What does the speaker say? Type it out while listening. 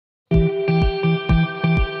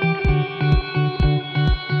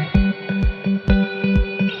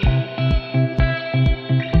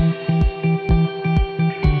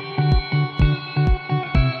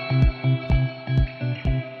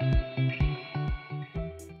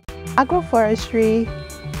Agroforestry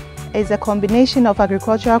is a combination of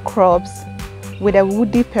agricultural crops with a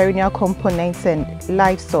woody perennial component and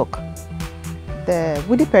livestock. The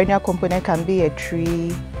woody perennial component can be a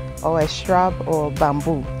tree or a shrub or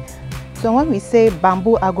bamboo. So when we say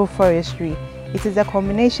bamboo agroforestry, it is a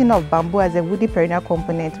combination of bamboo as a woody perennial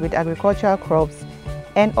component with agricultural crops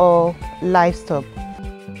and or livestock.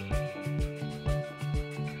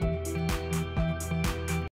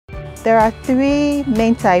 There are three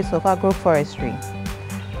main types of agroforestry.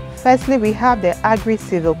 Firstly, we have the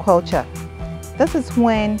agri-silviculture. This is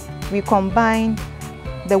when we combine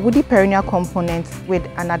the woody perennial component with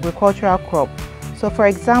an agricultural crop. So for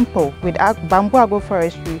example, with bamboo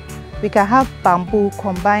agroforestry, we can have bamboo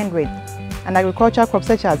combined with an agricultural crop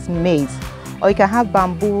such as maize, or you can have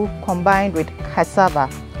bamboo combined with cassava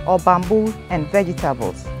or bamboo and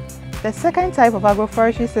vegetables. The second type of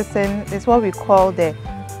agroforestry system is what we call the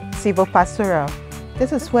silvopastoral.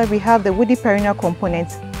 This is where we have the woody perennial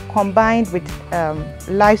components combined with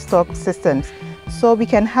livestock systems. So we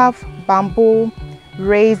can have bamboo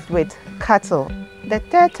raised with cattle. The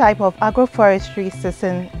third type of agroforestry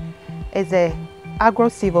system is a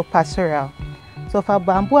agro-silvopastoral. So for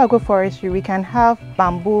bamboo agroforestry, we can have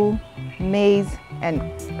bamboo, maize, and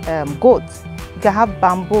goats. You can have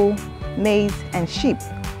bamboo, maize, and sheep.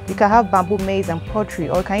 You can have bamboo, maize, and poultry,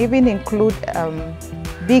 or you can even include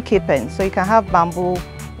beekeeping. So you can have bamboo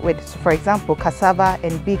with, for example, cassava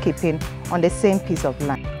and beekeeping on the same piece of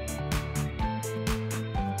land.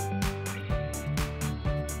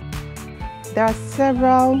 There are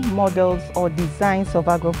several models or designs of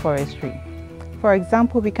agroforestry. For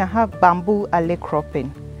example, we can have bamboo alley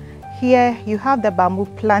cropping. Here you have the bamboo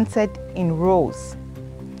planted in rows.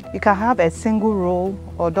 You can have a single row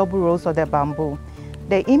or double rows of the bamboo.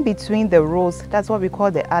 The in between the rows, that's what we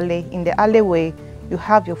call the alley. In the alleyway, you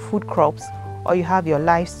have your food crops or you have your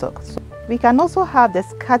livestock. So we can also have the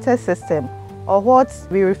scatter system, or what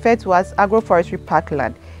we refer to as agroforestry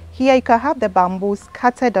parkland. Here you can have the bamboo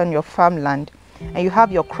scattered on your farmland and you have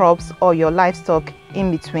your crops or your livestock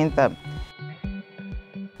in between them.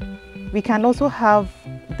 We can also have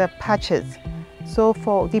the patches. So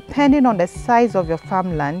depending on the size of your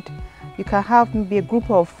farmland, you can have maybe a group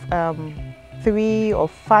of 3 or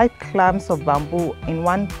 5 clumps of bamboo in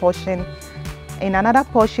one portion. In another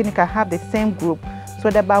portion, you can have the same group. So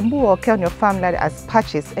the bamboo will occur on your farmland as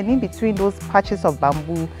patches, and in between those patches of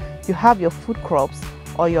bamboo, you have your food crops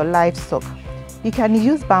or your livestock. You can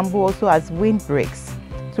use bamboo also as windbreaks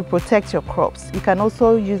to protect your crops. You can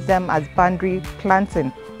also use them as boundary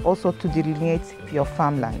planting, also to delineate your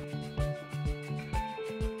farmland.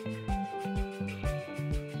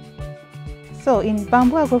 So in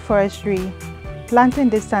bamboo agroforestry, planting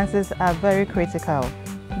distances are very critical.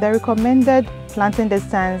 The recommended planting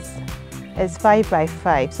distance is 5 by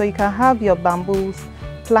 5. So you can have your bamboos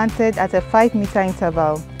planted at a 5-meter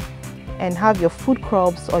interval and have your food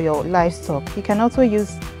crops or your livestock. You can also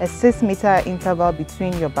use a 6-meter interval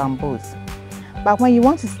between your bamboos. But when you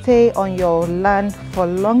want to stay on your land for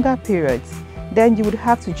longer periods, then you would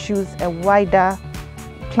have to choose a wider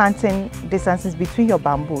planting distances between your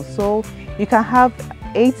bamboos. So you can have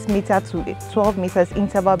 8 meters to 12 meters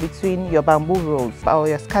interval between your bamboo rows or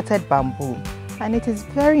your scattered bamboo. And it is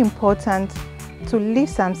very important to leave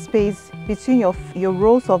some space between your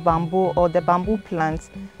rows of bamboo or the bamboo plants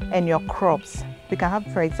and your crops. You can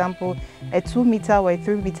have, for example, a 2-meter or a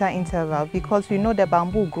 3-meter interval, because you know the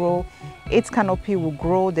bamboo will grow, its canopy will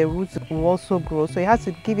grow, the roots will also grow. So you have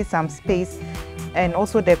to give it some space, and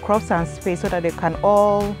also the crops some space, so that they can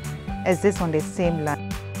all exist on the same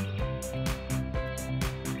land.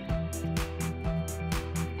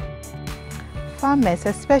 Farmers,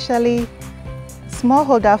 especially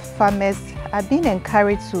smallholder farmers, are being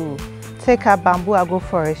encouraged to take up bamboo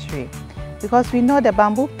agroforestry, because we know the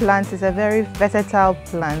bamboo plant is a very versatile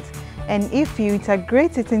plant, and if you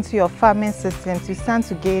integrate it into your farming systems, you stand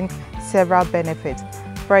to gain several benefits.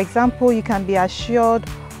 For example, you can be assured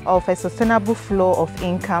of a sustainable flow of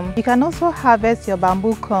income. You can also harvest your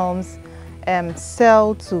bamboo cones and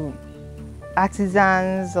sell to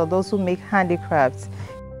artisans or those who make handicrafts.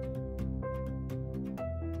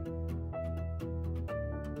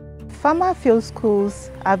 Farmer field schools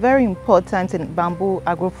are very important in bamboo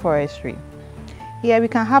agroforestry. Here we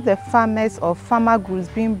can have the farmers or farmer groups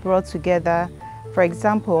being brought together, for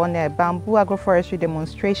example, on a bamboo agroforestry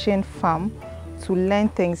demonstration farm to learn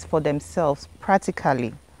things for themselves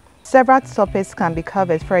practically. Several topics can be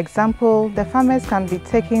covered. For example, the farmers can be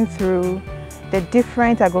taken through the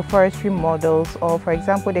different agroforestry models, or for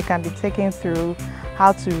example, they can be taken through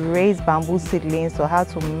how to raise bamboo seedlings or how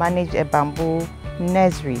to manage a bamboo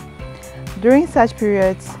nursery. During such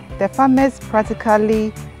periods, The farmers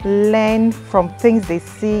practically learn from things they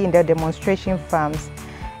see in their demonstration farms,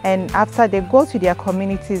 and after they go to their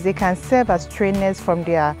communities, they can serve as trainers from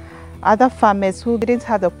their other farmers who didn't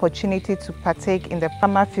have the opportunity to partake in the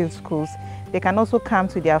farmer field schools. They can also come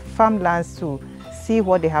to their farmlands to see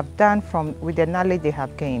what they have done with the knowledge they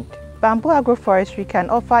have gained. Bamboo agroforestry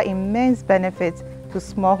can offer immense benefits to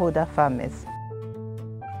smallholder farmers.